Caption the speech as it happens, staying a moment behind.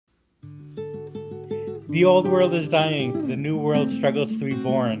The old world is dying. The new world struggles to be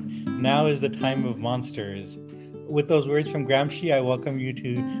born. Now is the time of monsters. With those words from Gramsci, I welcome you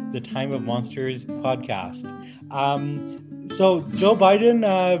to the Time of Monsters podcast. So Joe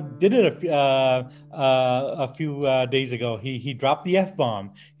Biden did it a few days ago. He dropped the F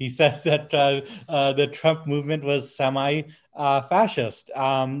bomb. He said that the Trump movement was semi-fascist,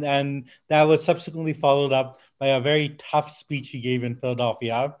 and that was subsequently followed up by a very tough speech he gave in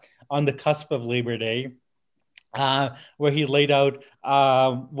Philadelphia on the cusp of Labor Day, where he laid out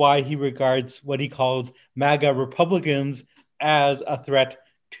why he regards what he calls MAGA Republicans as a threat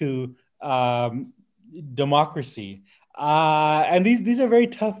to democracy. And these are very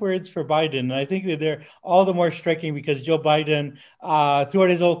tough words for Biden. And I think that they're all the more striking because Joe Biden, throughout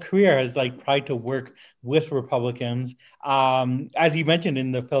his whole career, has tried to work with Republicans. As you mentioned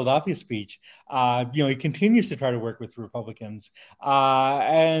in the Philadelphia speech, he continues to try to work with Republicans.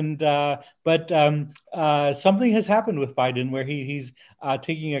 But something has happened with Biden where he's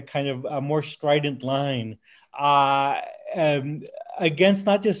taking a kind of a more strident line against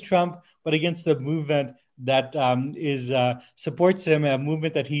not just Trump, but against the movement that supports him, a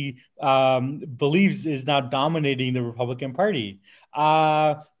movement that he believes is now dominating the Republican Party.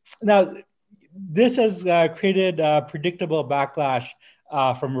 Now, this has created a predictable backlash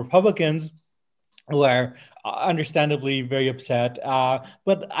from Republicans who are understandably very upset.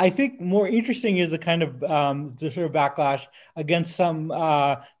 But I think more interesting is the kind of the sort of backlash against some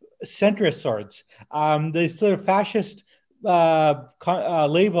centrist sorts. The sort of fascist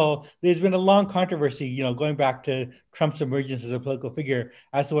label, there's been a long controversy, going back to Trump's emergence as a political figure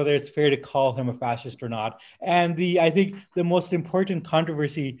as to whether it's fair to call him a fascist or not. And I think the most important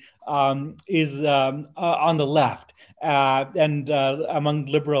controversy is on the left and among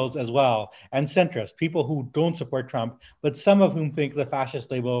liberals as well, and centrists, people who don't support Trump, but some of whom think the fascist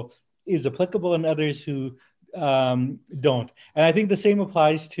label is applicable and others who don't. And I think the same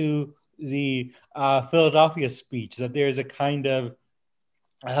applies to the Philadelphia speech, that there's a kind of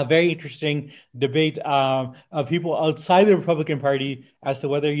a very interesting debate of people outside the Republican Party as to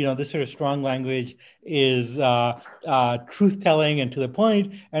whether this sort of strong language is truth-telling and to the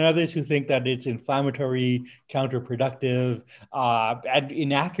point, and others who think that it's inflammatory, counterproductive, and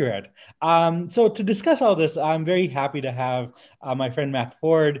inaccurate. So to discuss all this, I'm very happy to have my friend Matt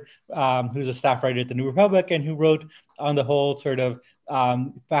Ford, who's a staff writer at the New Republic and who wrote on the whole sort of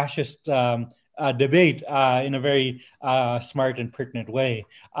fascist debate in a very smart and pertinent way.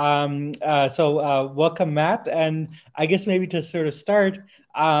 So welcome, Matt. And I guess maybe to sort of start,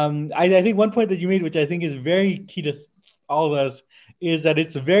 I think one point that you made, which I think is very key to all of us, is that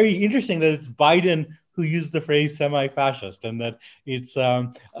it's very interesting that it's Biden who used the phrase semi-fascist, and that it's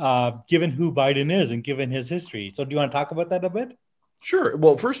given who Biden is and given his history. So do you want to talk about that a bit? Sure.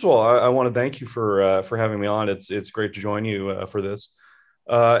 Well, first of all, I want to thank you for having me on. It's great to join you for this.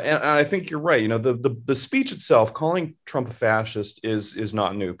 And I think you're right. The speech itself, calling Trump a fascist, is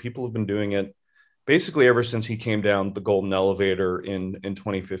not new. People have been doing it basically ever since he came down the golden elevator in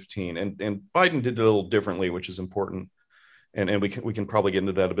 2015. And Biden did it a little differently, which is important. And we can probably get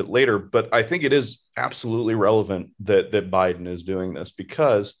into that a bit later. But I think it is absolutely relevant that Biden is doing this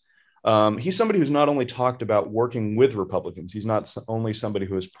because he's somebody who's not only talked about working with Republicans. He's not only somebody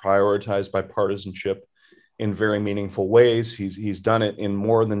who has prioritized bipartisanship in very meaningful ways. He's done it in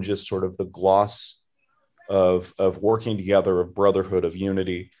more than just sort of the gloss of working together, of brotherhood, of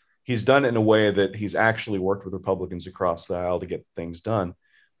unity. He's done it in a way that he's actually worked with Republicans across the aisle to get things done.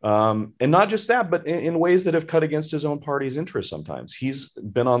 And not just that, but in ways that have cut against his own party's interests sometimes. He's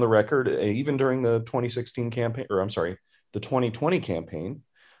been on the record, even during the 2016 campaign, or I'm sorry, the 2020 campaign,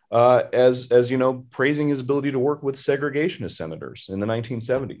 as praising his ability to work with segregationist senators in the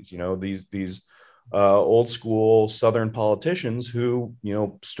 1970s. These old school Southern politicians who,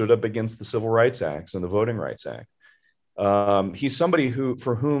 stood up against the Civil Rights Acts and the Voting Rights Act. He's somebody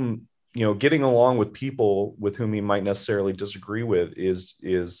for whom, getting along with people with whom he might necessarily disagree with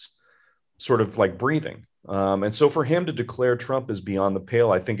is sort of like breathing. And so for him to declare Trump as beyond the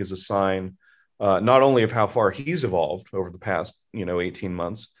pale, I think is a sign not only of how far he's evolved over the past, 18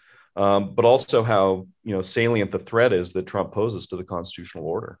 months, but also how, salient the threat is that Trump poses to the constitutional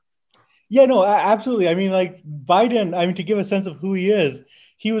order. Yeah, no, absolutely. I mean, Biden, to give a sense of who he is,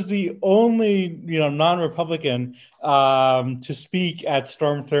 he was the only, non-Republican to speak at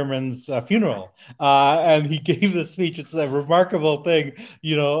Storm Thurmond's funeral. And he gave the speech. It's a remarkable thing,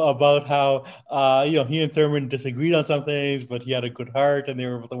 about how, he and Thurmond disagreed on some things, but he had a good heart and they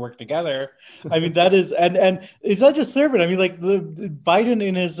were able to work together. I mean, that is, and it's not just Thurmond. I mean, the Biden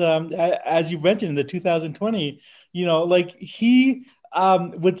in his, as you mentioned, in the 2020, he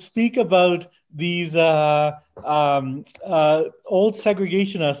would speak about these old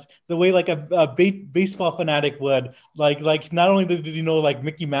segregationists the way like a baseball fanatic would. Like not only did he know like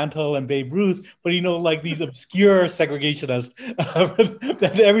Mickey Mantle and Babe Ruth, but he know like these obscure segregationists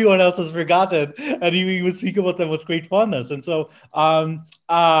that everyone else has forgotten, and he would speak about them with great fondness. And so,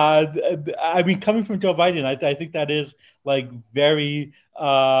 I mean, coming from Joe Biden, I think that is like very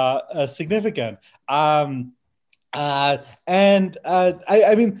significant. I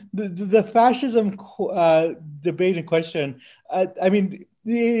mean, the fascism debate in question. I mean,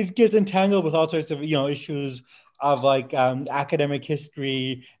 it gets entangled with all sorts of issues of like academic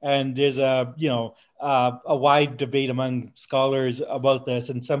history, and there's a wide debate among scholars about this,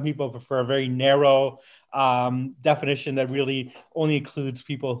 and some people prefer a very narrow definition that really only includes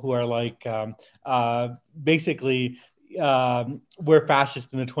people who are like basically were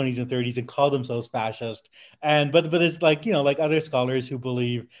fascist in the 20s and 30s and call themselves fascist. And but it's like like other scholars who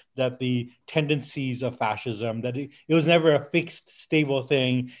believe that the tendencies of fascism, that it was never a fixed stable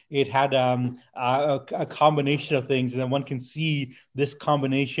thing. It had a combination of things, and then one can see this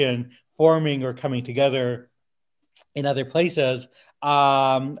combination forming or coming together in other places.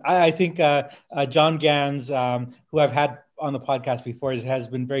 I think John Gans, who I've had on the podcast before, has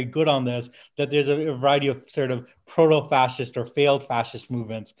been very good on this, that there's a variety of sort of proto-fascist or failed fascist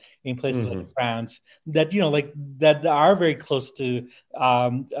movements in places like France that, like that are very close to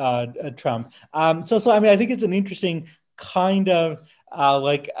Trump. So I mean, I think it's an interesting kind of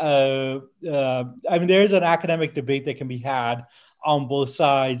I mean, there's an academic debate that can be had on both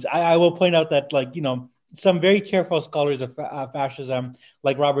sides. I will point out that some very careful scholars of fascism,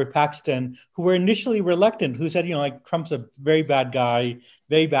 like Robert Paxton, who were initially reluctant, who said, like Trump's a very bad guy,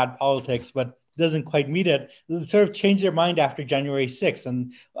 very bad politics, but doesn't quite meet it, sort of changed their mind after January 6th.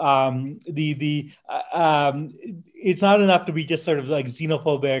 And it's not enough to be just sort of like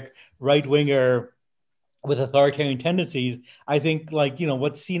xenophobic, right winger with authoritarian tendencies. I think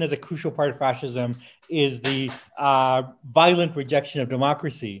what's seen as a crucial part of fascism is the violent rejection of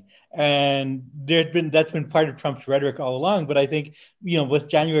democracy. And that's been part of Trump's rhetoric all along. But I think, with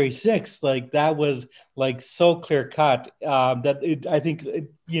January 6th, like that was like so clear cut I think,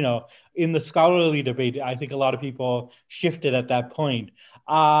 in the scholarly debate, I think a lot of people shifted at that point.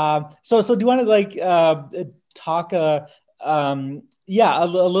 So do you want to talk a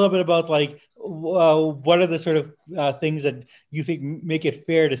little bit about what are the sort of things that you think make it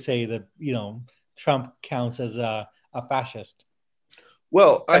fair to say that Trump counts as a fascist?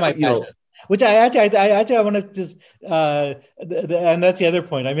 Well, Which I want to just and that's the other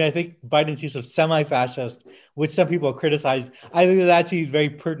point. I mean, I think Biden's use of semi-fascist, which some people criticize, I think is actually very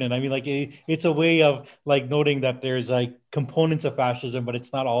pertinent. I mean, like it's a way of like noting that there's like components of fascism, but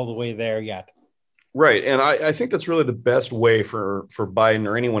it's not all the way there yet. Right. And I think that's really the best way for Biden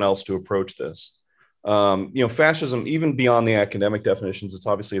or anyone else to approach this. Fascism, even beyond the academic definitions, it's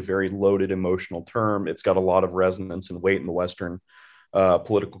obviously a very loaded emotional term. It's got a lot of resonance and weight in the Western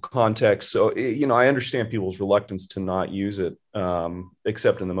political context. So, I understand people's reluctance to not use it,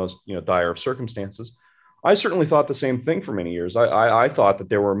 except in the most, dire of circumstances. I certainly thought the same thing for many years. I thought that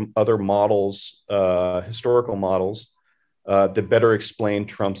there were other models, historical models, that better explain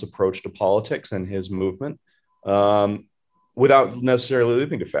Trump's approach to politics and his movement, without necessarily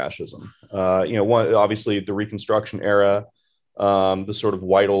leaping to fascism. Obviously the Reconstruction era, the sort of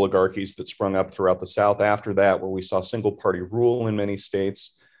white oligarchies that sprung up throughout the South after that, where we saw single party rule in many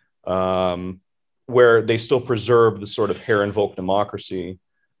states, where they still preserved the sort of Herrenvolk democracy.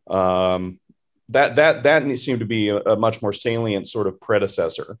 That seemed to be a much more salient sort of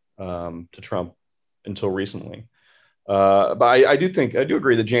predecessor to Trump until recently. But I do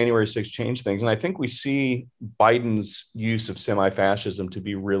agree that January 6th changed things. And I think we see Biden's use of semi-fascism to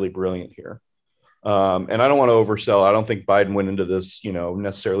be really brilliant here. And I don't want to oversell. I don't think Biden went into this,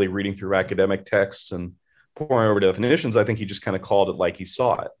 necessarily reading through academic texts and pouring over definitions. I think he just kind of called it like he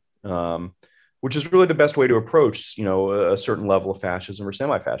saw it, which is really the best way to approach, a certain level of fascism or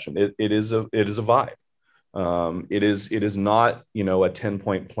semi-fascism. It is a vibe. It is not, a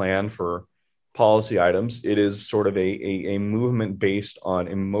 10-point plan for policy items. It is sort of a movement based on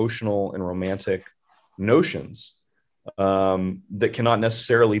emotional and romantic notions that cannot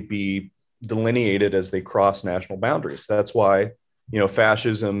necessarily be delineated as they cross national boundaries. That's why,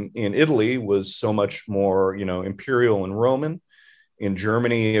 fascism in Italy was so much more, imperial and Roman. In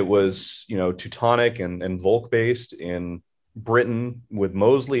Germany, it was, Teutonic and Volk based. In Britain, with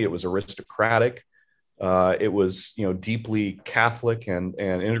Mosley, it was aristocratic. It was, deeply Catholic and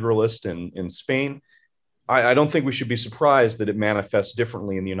integralist in Spain. I don't think we should be surprised that it manifests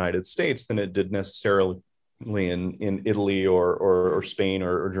differently in the United States than it did necessarily in Italy or Spain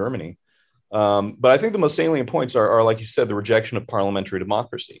or Germany. But I think the most salient points are, like you said, the rejection of parliamentary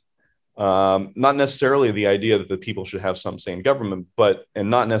democracy. Not necessarily the idea that the people should have some say in government, and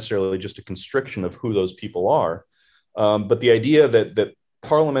not necessarily just a constriction of who those people are, but the idea that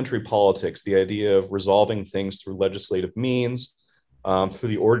parliamentary politics, the idea of resolving things through legislative means, through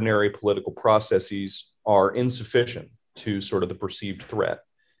the ordinary political processes, are insufficient to sort of the perceived threat.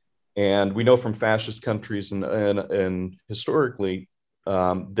 And we know from fascist countries and historically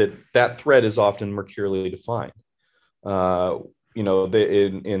that threat is often mercurially defined. In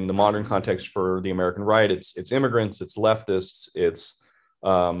the modern context for the American right, it's immigrants, it's leftists, it's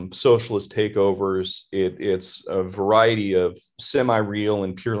socialist takeovers, it's a variety of semi-real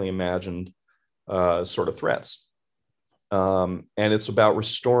and purely imagined sort of threats. And it's about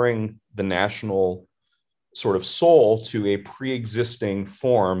restoring the national sort of soul to a pre-existing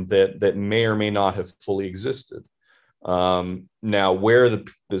form that may or may not have fully existed. Now, where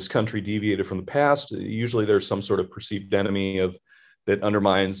this country deviated from the past, usually there's some sort of perceived enemy that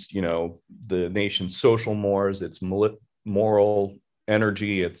undermines, the nation's social mores, its moral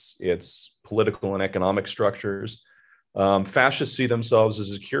energy, its political and economic structures. Fascists see themselves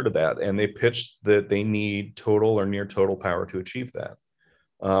as a cure to that, and they pitch that they need total or near total power to achieve that.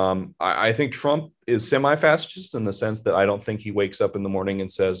 I think Trump is semi-fascist in the sense that I don't think he wakes up in the morning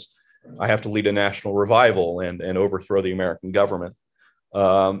and says, I have to lead a national revival and overthrow the American government.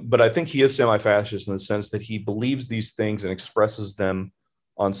 But I think he is semi-fascist in the sense that he believes these things and expresses them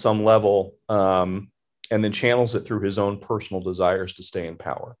on some level, and then channels it through his own personal desires to stay in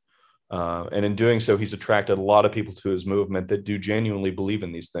power. And in doing so, he's attracted a lot of people to his movement that do genuinely believe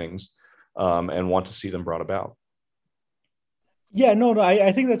in these things, and want to see them brought about. Yeah, no,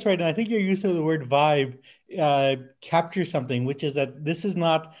 I think that's right. And I think your use of the word vibe captures something, which is that this is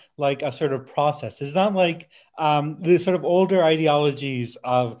not like a sort of process. It's not like the sort of older ideologies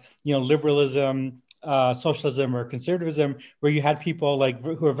of, liberalism, socialism, or conservatism, where you had people like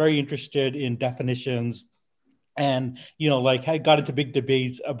who are very interested in definitions and like I got into big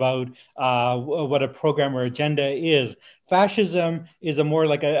debates about what a program or agenda is. Fascism is a more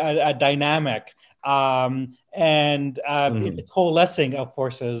like a dynamic and it's a coalescing of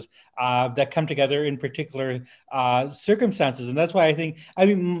forces that come together in particular circumstances, and that's why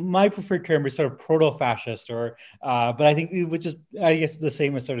my preferred term is sort of proto-fascist, or but I think which is I guess the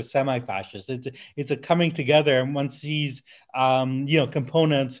same as sort of semi-fascist. It's a coming together, and one sees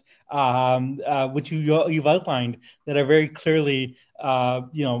components which you've outlined that are very clearly part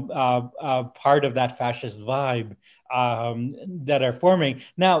of that fascist vibe that are forming.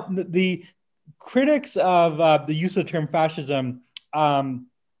 Now, the critics of the use of the term fascism often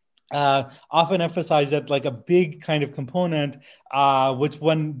emphasize that like a big kind of component, which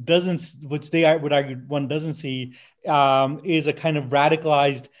they would argue one doesn't see, is a kind of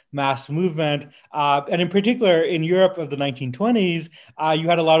radicalized mass movement. And in particular, in Europe of the 1920s, you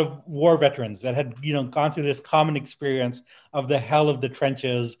had a lot of war veterans that had, gone through this common experience of the hell of the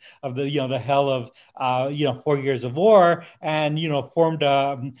trenches, of the hell of, 4 years of war, and, formed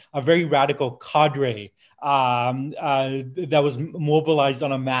a very radical cadre that was mobilized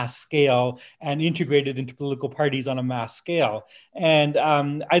on a mass scale and integrated into political parties on a mass scale. And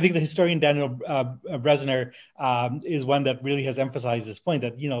I think the historian Daniel Bresner is one that really has emphasized this point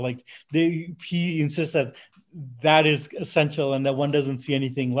that, he insists that is essential and that one doesn't see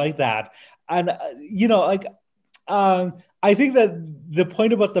anything like that. And, I think that the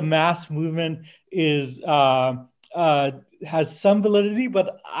point about the mass movement is has some validity,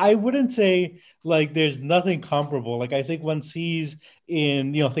 but I wouldn't say like there's nothing comparable. Like I think one sees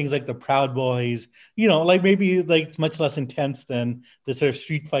in things like the Proud Boys, like maybe like it's much less intense than the sort of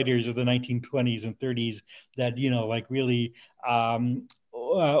street fighters of the 1920s and 30s that like really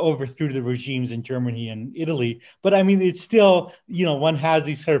overthrew the regimes in Germany and Italy. But I mean, it's still one has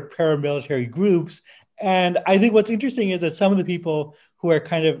these sort of paramilitary groups, and I think what's interesting is that some of the people who are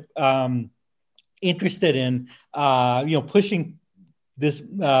kind of interested in pushing this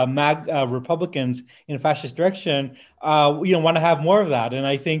Republicans in a fascist direction, want to have more of that. And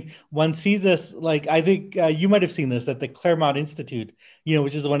I think one sees this, like, I think you might have seen this, that the Claremont Institute,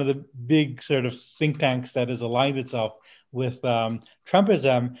 which is one of the big sort of think tanks that has aligned itself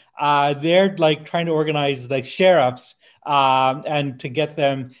Trumpism. They're like trying to organize like sheriffs and to get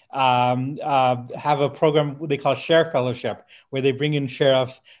them have a program they call sheriff fellowship, where they bring in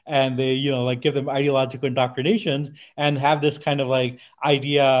sheriffs and they, like give them ideological indoctrinations and have this kind of like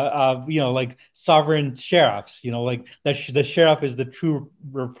idea of, like sovereign sheriffs, like that the sheriff is the true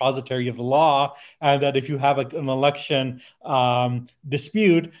repository of the law, and that if you have an election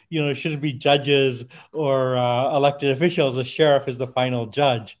dispute, it shouldn't be judges or elected officials. The sheriff is the final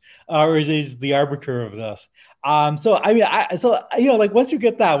judge, or is the arbiter of this. So I mean, like once you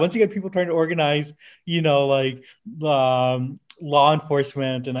get people trying to organize, like law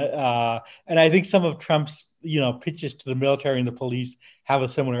enforcement, and I think some of Trump's pitches to the military and the police have a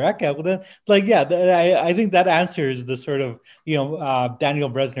similar echo. Well, then, like, yeah, I think that answers the sort of Daniel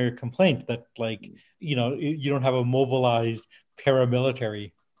Brezhnev complaint that, like, you don't have a mobilized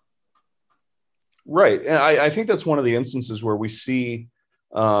paramilitary. Right, and I think that's one of the instances where we see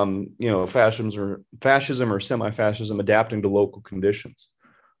fascism or semi-fascism adapting to local conditions.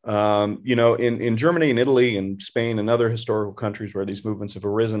 In Germany and Italy and Spain and other historical countries where these movements have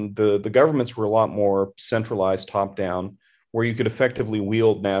arisen, the governments were a lot more centralized, top-down, where you could effectively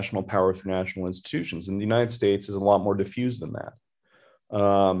wield national power through national institutions. And the United States is a lot more diffused than that.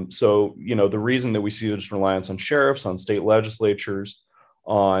 So the reason that we see this reliance on sheriffs, on state legislatures,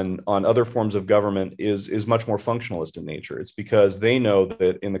 on other forms of government is much more functionalist in nature. It's because they know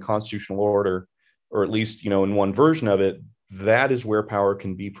that in the constitutional order, or at least in one version of it, that is where power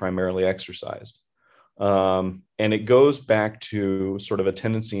can be primarily exercised. And it goes back to sort of a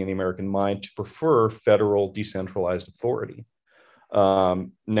tendency in the American mind to prefer federal decentralized authority.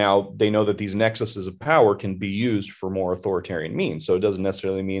 Now, they know that these nexuses of power can be used for more authoritarian means. So it doesn't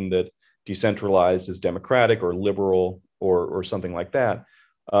necessarily mean that decentralized is democratic or liberal or something like that.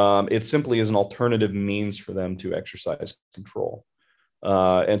 It simply is an alternative means for them to exercise control.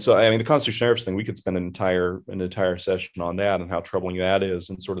 And so, I mean, the constitutional sheriffs thing, we could spend an entire session on that and how troubling that is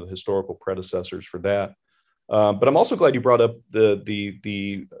and sort of the historical predecessors for that. But I'm also glad you brought up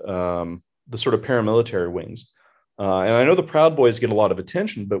the sort of paramilitary wings. And I know the Proud Boys get a lot of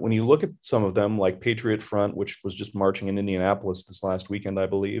attention, but when you look at some of them, like Patriot Front, which was just marching in Indianapolis this last weekend, I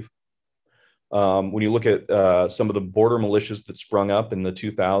believe, when you look at some of the border militias that sprung up in the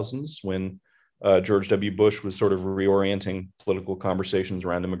 2000s when George W. Bush was sort of reorienting political conversations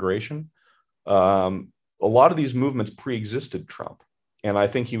around immigration, a lot of these movements pre-existed Trump, and I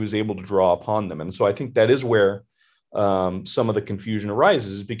think he was able to draw upon them. And so I think that is where some of the confusion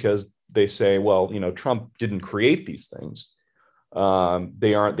arises, because they say, well, Trump didn't create these things.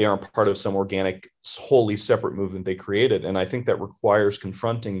 They aren't part of some organic, wholly separate movement they created. And I think that requires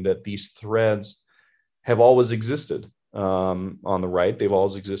confronting that these threads have always existed on the right. They've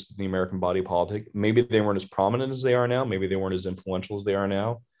always existed in the American body politic. Maybe they weren't as prominent as they are now. Maybe they weren't as influential as they are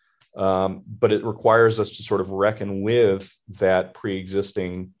now. But it requires us to sort of reckon with that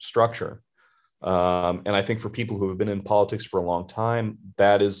pre-existing structure. And I think for people who have been in politics for a long time,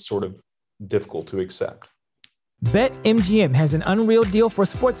 that is sort of difficult to accept. BetMGM has an unreal deal for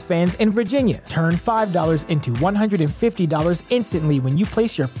sports fans in Virginia. Turn $5 into $150 instantly when you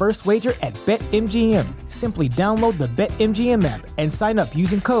place your first wager at BetMGM. Simply download the BetMGM app and sign up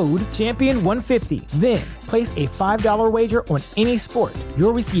using code Champion150. Then, place a $5 wager on any sport.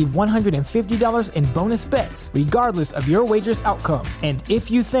 You'll receive $150 in bonus bets, regardless of your wager's outcome. And if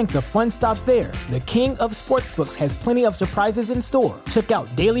you think the fun stops there, the king of sportsbooks has plenty of surprises in store. Check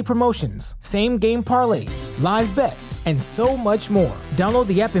out daily promotions, same-game parlays, live bets, and so much more. Download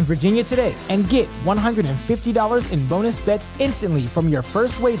the app in Virginia today and get $150 in bonus bets instantly from your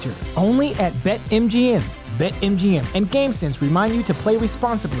first wager. Only at BetMGM. BetMGM and GameSense remind you to play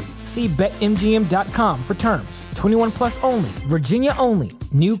responsibly. See BetMGM.com for terms. 21 plus only. Virginia only.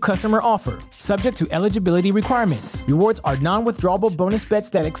 New customer offer. Subject to eligibility requirements. Rewards are non-withdrawable bonus bets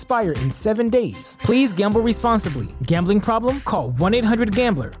that expire in 7 days. Please gamble responsibly. Gambling problem? Call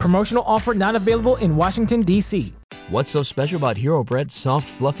 1-800-GAMBLER. Promotional offer not available in Washington, D.C. What's so special about Hero Bread's soft,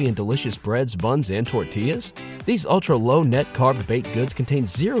 fluffy, and delicious breads, buns, and tortillas? These ultra-low net-carb baked goods contain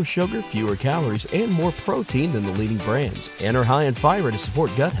zero sugar, fewer calories, and more protein than the leading brands, and are high in fiber to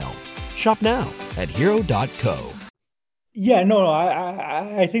support gut health. Shop now at hero.co. Yeah, no,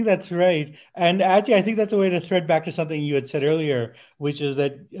 I think that's right. And actually, I think that's a way to thread back to something you had said earlier, which is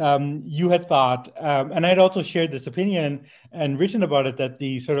that you had thought, and I'd also shared this opinion and written about it, that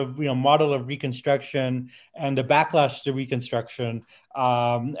the sort of model of Reconstruction and the backlash to Reconstruction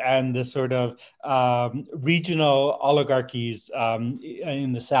and the sort of regional oligarchies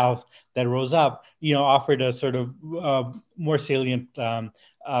in the South that rose up, offered a sort of more salient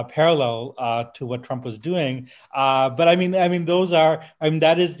parallel to what Trump was doing. But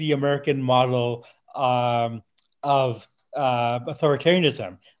that is the American model of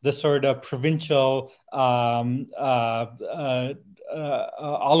authoritarianism, the sort of provincial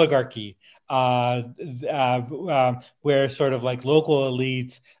oligarchy, where sort of like local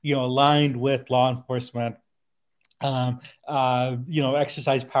elites, aligned with law enforcement,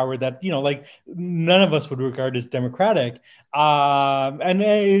 exercise power that, like none of us would regard as democratic. And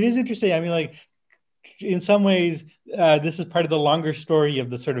it is interesting. I mean, like, in some ways, this is part of the longer story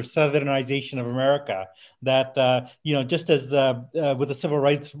of the sort of Southernization of America. That just as with the civil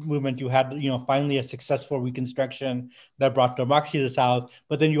rights movement, you had finally a successful Reconstruction that brought democracy to the South,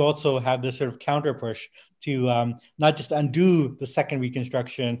 but then you also had this sort of counter push to not just undo the second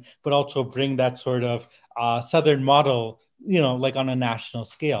Reconstruction, but also bring that sort of Southern model, like on a national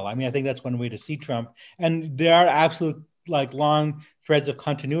scale. I mean, I think that's one way to see Trump, and there are absolute like long threads of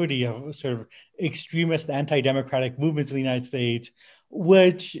continuity of sort of extremist anti-democratic movements in the United States,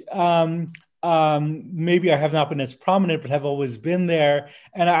 which maybe have not been as prominent, but have always been there.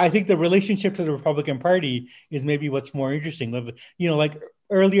 And I think the relationship to the Republican Party is maybe what's more interesting. Like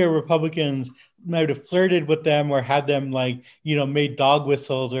earlier Republicans might have flirted with them or had them made dog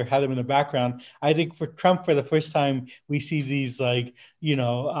whistles or had them in the background. I think for Trump, for the first time, we see these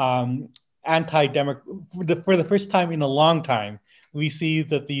anti-democratic, for the first time in a long time, we see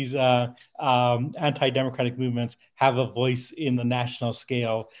that these anti-democratic movements have a voice in the national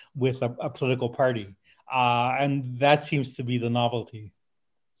scale with a political party. And that seems to be the novelty.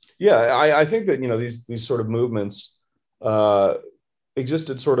 Yeah, I think that, these sort of movements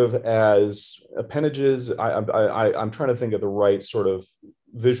existed sort of as appendages. I'm trying to think of the right sort of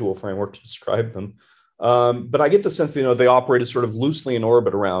visual framework to describe them. But I get the sense that, they operated sort of loosely in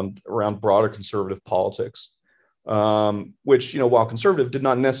orbit around broader conservative politics, which, while conservative, did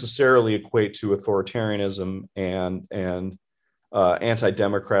not necessarily equate to authoritarianism and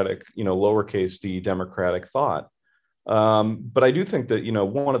anti-democratic, lowercase d democratic thought. But I do think that,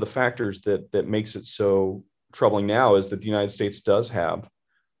 one of the factors that makes it so troubling now is that the United States does have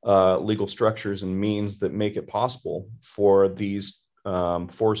legal structures and means that make it possible for these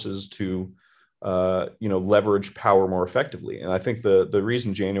forces to leverage power more effectively. And I think the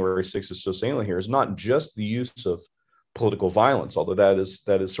reason January 6th is so salient here is not just the use of political violence, although that is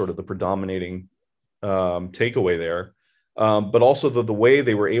sort of the predominating takeaway there, but also the way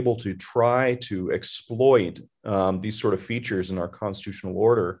they were able to try to exploit these sort of features in our constitutional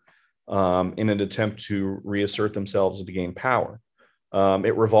order in an attempt to reassert themselves and to gain power.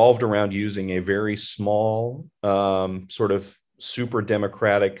 It revolved around using a very small sort of super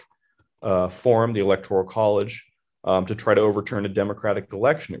democratic forum, the Electoral College, to try to overturn a democratic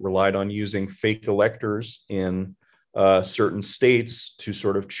election. It relied on using fake electors in certain states to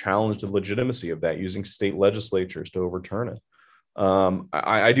sort of challenge the legitimacy of that, using state legislatures to overturn it.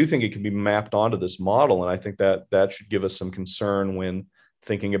 I do think it can be mapped onto this model, and I think that should give us some concern when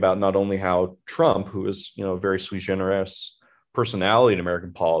thinking about not only how Trump, who is a very sui generis personality in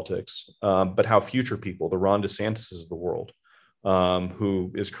American politics, but how future people, the Ron DeSantis of the world,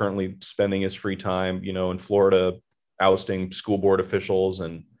 who is currently spending his free time, in Florida, ousting school board officials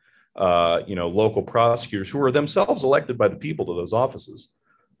and, local prosecutors who are themselves elected by the people to those offices,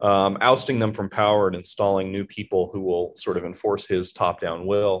 ousting them from power and installing new people who will sort of enforce his top-down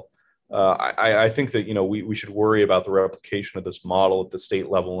will. I think that, we should worry about the replication of this model at the state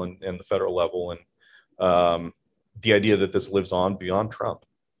level and the federal level, and the idea that this lives on beyond Trump.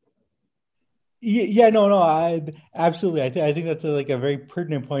 Yeah, no, I absolutely. I think that's a very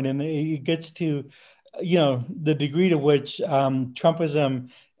pertinent point, and it gets to, the degree to which Trumpism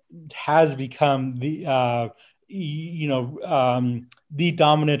has become the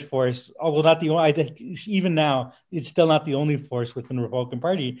dominant force, although not the only. I think even now it's still not the only force within the Republican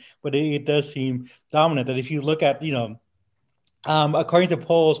Party, but it does seem dominant. That if you look at, according to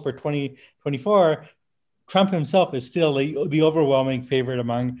polls for 2024. Trump himself is still the overwhelming favorite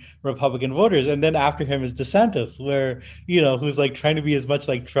among Republican voters. And then after him is DeSantis, who's trying to be as much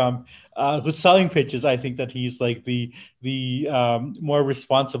like Trump, who's selling pitches. I think that he's the more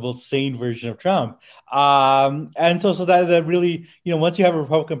responsible, sane version of Trump. And so that really, once you have a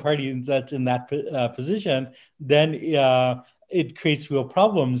Republican Party that's in that position, then it creates real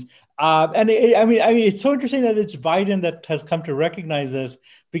problems. And it's so interesting that it's Biden that has come to recognize this,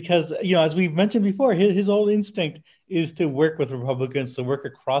 because, as we've mentioned before, his whole instinct is to work with Republicans, to work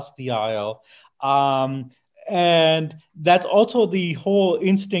across the aisle. And that's also the whole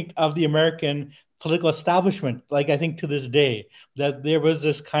instinct of the American political establishment. I think to this day, that there was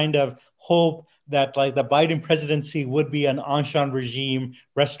this kind of hope that like the Biden presidency would be an ancien regime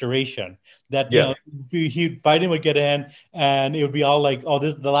restoration. That Yeah. Biden would get in, and it would be all like, oh,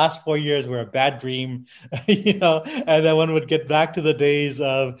 the last 4 years were a bad dream, and then one would get back to the days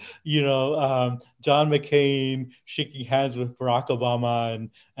of John McCain shaking hands with Barack Obama,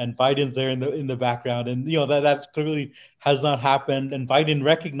 and Biden's there in the background, and that clearly has not happened. And Biden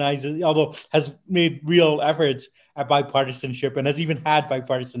recognizes, although has made real efforts at bipartisanship and has even had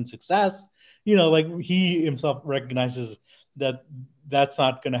bipartisan success, like he himself recognizes that that's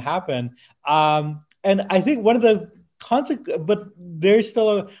not going to happen. And I think one of the but there's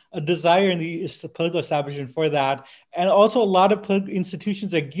still a desire in the political establishment for that. And also a lot of political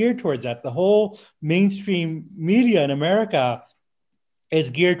institutions are geared towards that. The whole mainstream media in America is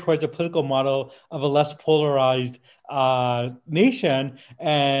geared towards a political model of a less polarized nation.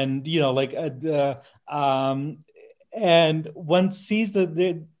 And, and one sees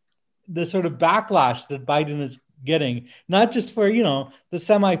the sort of backlash that Biden is getting, not just for, the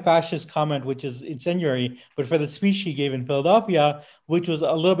semi-fascist comment, which is incendiary, but for the speech he gave in Philadelphia, which was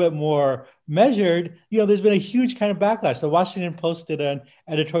a little bit more measured. There's been a huge kind of backlash. The Washington Post did an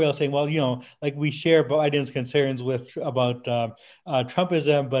editorial saying, well, like we share Biden's concerns about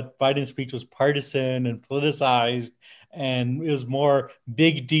Trumpism, but Biden's speech was partisan and politicized, and it was more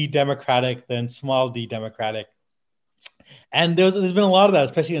big D Democratic than small D Democratic. And there's been a lot of that,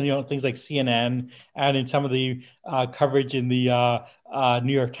 especially in things like CNN and in some of the coverage in the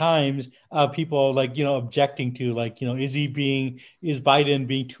New York Times, people like objecting to like is Biden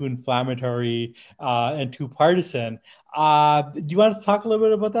being too inflammatory and too partisan? Do you want to talk a little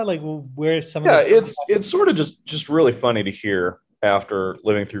bit about that? Like where some of it's sort of just really funny to hear after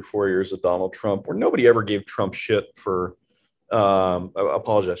living through 4 years of Donald Trump, where nobody ever gave Trump shit for. I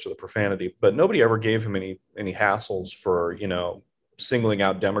apologize for the profanity, but nobody ever gave him any hassles for, singling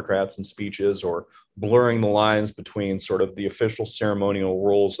out Democrats in speeches or blurring the lines between sort of the official ceremonial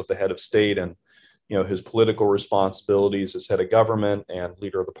roles of the head of state and, his political responsibilities as head of government and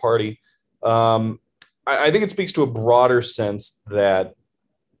leader of the party. I think it speaks to a broader sense that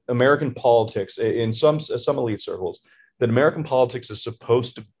American politics, in some elite circles, that American politics is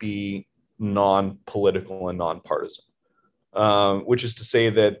supposed to be non-political and non-partisan. Which is to say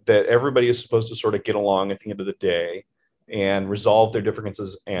that everybody is supposed to sort of get along at the end of the day and resolve their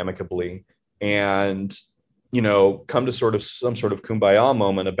differences amicably and, come to sort of some sort of kumbaya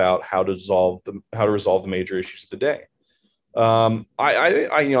moment about how to resolve the major issues of the day. I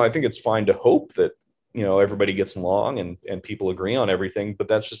think it's fine to hope that, everybody gets along and people agree on everything, but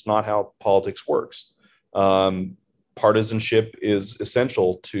that's just not how politics works. Partisanship is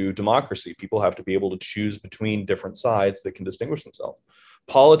essential to democracy. People have to be able to choose between different sides that can distinguish themselves.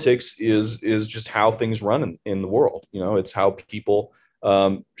 Politics is just how things run in the world. It's how people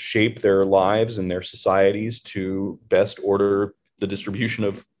shape their lives and their societies to best order the distribution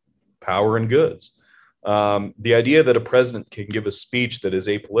of power and goods. The idea that a president can give a speech that is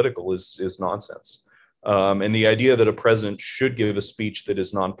apolitical is nonsense. And the idea that a president should give a speech that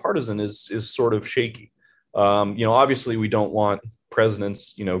is nonpartisan is sort of shaky. Obviously we don't want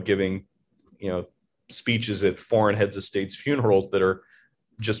presidents, giving, speeches at foreign heads of states' funerals that are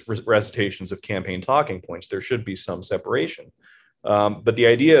just recitations of campaign talking points. There should be some separation. But the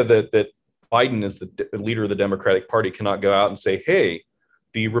idea that Biden is the leader of the Democratic Party cannot go out and say, hey,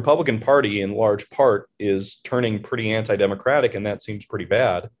 the Republican Party in large part is turning pretty anti-democratic, and that seems pretty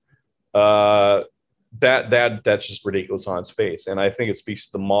bad. That's just ridiculous on its face. And I think it speaks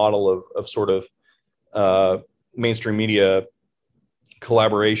to the model of sort of mainstream media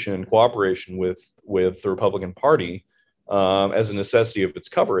collaboration and cooperation with the Republican Party as a necessity of its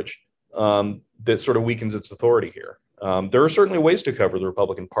coverage that sort of weakens its authority here. There are certainly ways to cover the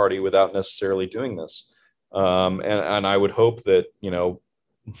Republican Party without necessarily doing this. And I would hope that,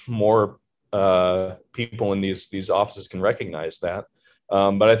 more people in these offices can recognize that.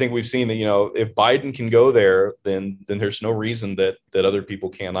 But I think we've seen that, if Biden can go there, then there's no reason that other people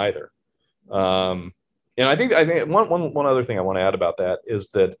can either. And I think one other thing I want to add about that is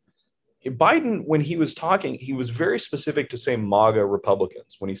that Biden, when he was talking, he was very specific to say MAGA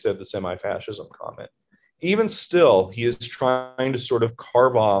Republicans when he said the semi-fascism comment. Even still, he is trying to sort of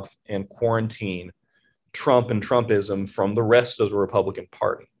carve off and quarantine Trump and Trumpism from the rest of the Republican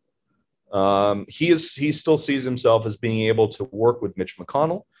Party. He still sees himself as being able to work with Mitch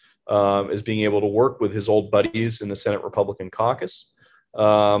McConnell, as being able to work with his old buddies in the Senate Republican caucus.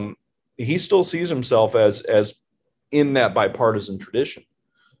 He still sees himself as in that bipartisan tradition.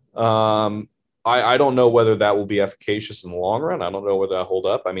 I don't know whether that will be efficacious in the long run. I don't know whether that hold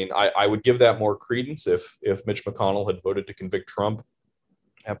up. I mean, I would give that more credence if Mitch McConnell had voted to convict Trump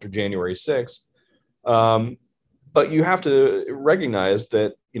after January 6th. But you have to recognize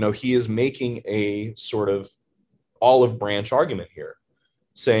that, he is making a sort of olive branch argument here,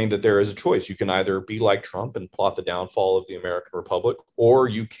 saying that there is a choice. You can either be like Trump and plot the downfall of the American Republic, or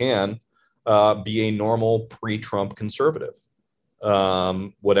you can be a normal pre-Trump conservative,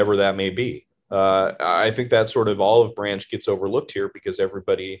 whatever that may be. I think that sort of olive branch gets overlooked here because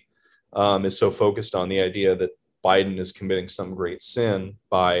everybody is so focused on the idea that Biden is committing some great sin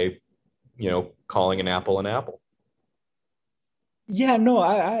by, calling an apple an apple. Yeah, no,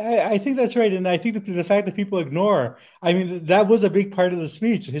 I think that's right. And I think that the fact that people ignore, I mean, that was a big part of the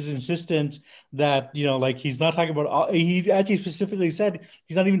speech, his insistence that, like he's not talking about all, he actually specifically said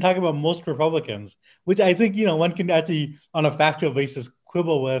he's not even talking about most Republicans, which I think, one can actually on a factual basis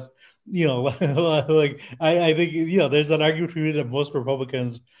quibble with, like I think, there's an argument for you that most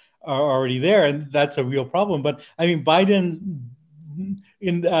Republicans are already there, and that's a real problem. But I mean, Biden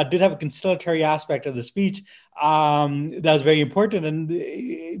did have a conciliatory aspect of the speech that was very important, and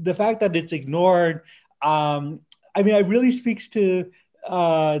the fact that it's ignored, I mean, it really speaks to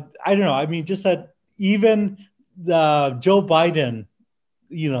I don't know. I mean, just that even Joe Biden,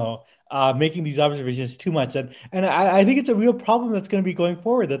 making these observations too much, and I think it's a real problem that's going to be going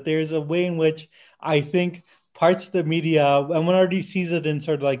forward. That there's a way in which I think parts of the media, and one already sees it in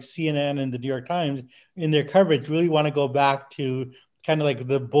sort of like CNN and the New York Times in their coverage, really want to go back to kind of like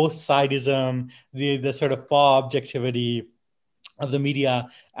the both sidism, the sort of faux objectivity of the media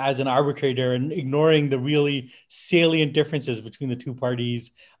as an arbitrator, and ignoring the really salient differences between the two parties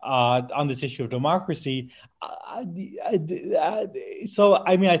on this issue of democracy. So,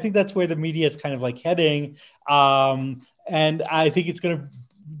 I mean, I think that's where the media is kind of like heading. And I think it's going to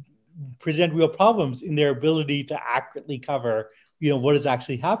present real problems in their ability to accurately cover, what is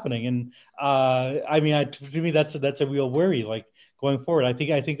actually happening. And I mean, to me, that's a real worry. Like going forward, I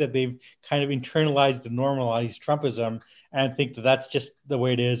think that they've kind of internalized and normalized Trumpism, and think that that's just the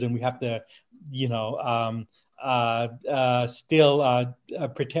way it is, and we have to, still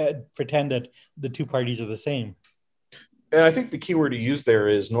pretend that the two parties are the same. And I think the key word to use there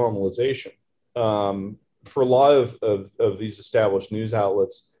is normalization. For a lot of these established news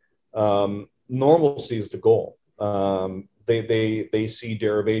outlets, normalcy is the goal. They see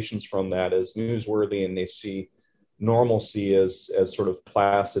derivations from that as newsworthy, and they see normalcy as sort of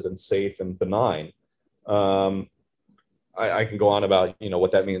placid and safe and benign. I can go on about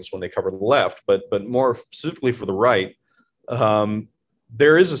what that means when they cover the left, but more specifically for the right,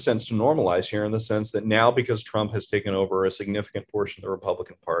 there is a sense to normalize here, in the sense that now, because Trump has taken over a significant portion of the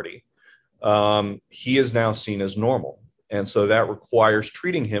Republican Party, he is now seen as normal. And so that requires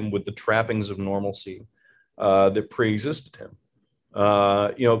treating him with the trappings of normalcy that pre-existed him.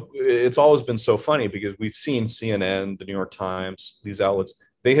 It's always been so funny because we've seen CNN, the New York Times, these outlets,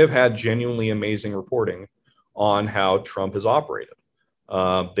 they have had genuinely amazing reporting on how Trump has operated.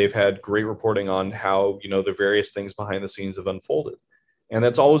 They've had great reporting on how, the various things behind the scenes have unfolded. And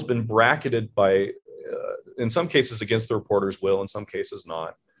that's always been bracketed by, in some cases against the reporter's will, in some cases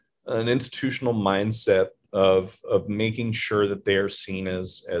not, an institutional mindset of making sure that they are seen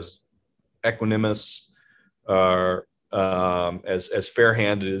as equanimous, as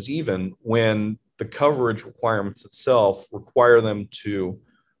fair-handed as, even when the coverage requirements itself require them to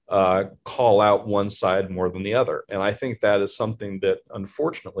call out one side more than the other. And I think that is something that,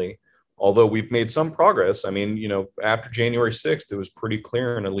 unfortunately, although we've made some progress, I mean, after January 6th, it was pretty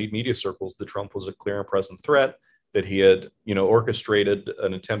clear in elite media circles that Trump was a clear and present threat, that he had, orchestrated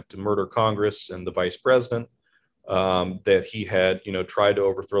an attempt to murder Congress and the vice president, that he had, tried to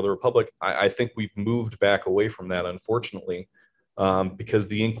overthrow the republic. I think we've moved back away from that, unfortunately, because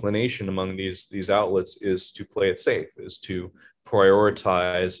the inclination among these outlets is to play it safe, is to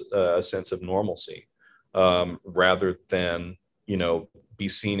prioritize a sense of normalcy, rather than, be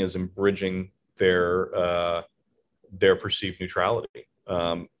seen as abridging their perceived neutrality.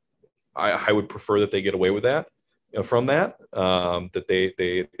 I would prefer that they get away with that, from that, that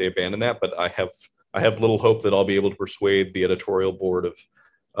they abandon that. But I have little hope that I'll be able to persuade the editorial board of,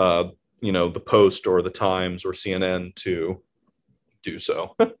 the Post or the Times or CNN to do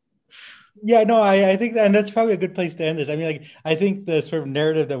so. Yeah, no, I think that, and that's probably a good place to end this. I mean, like, I think the sort of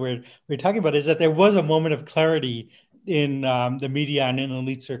narrative that we're talking about is that there was a moment of clarity in the media and in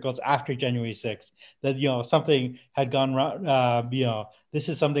elite circles after January 6th, that, something had gone wrong. This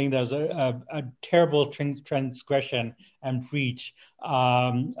is something that was a terrible transgression and breach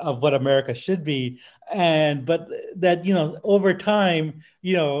of what America should be. But that, over time,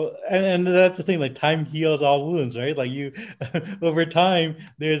 and that's the thing, like, time heals all wounds, right? Like, over time,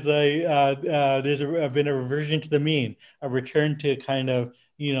 there's been a reversion to the mean, a return to kind of,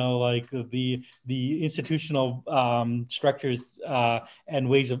 like the institutional structures and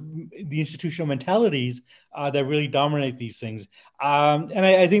ways of the institutional mentalities that really dominate these things. And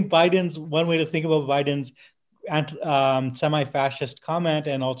I think Biden's one way to think about Biden's semi-fascist comment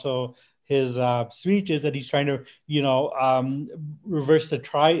and also his speech is that he's trying to, reverse the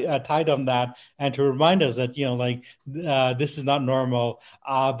tide on that and to remind us that, this is not normal.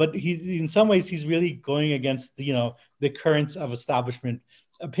 But in some ways, he's really going against, the currents of establishment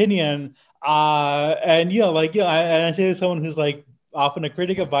opinion. And, I say to someone who's like often a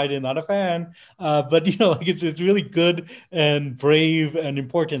critic of Biden, not a fan, but it's really good and brave and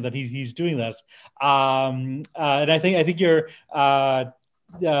important that he's doing this. And I think your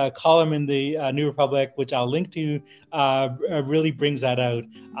column in the New Republic, which I'll link to, really brings that out.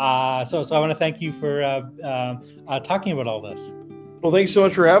 So I want to thank you for talking about all this. Well, thanks so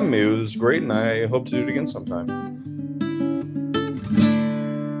much for having me. It was great, and I hope to do it again sometime.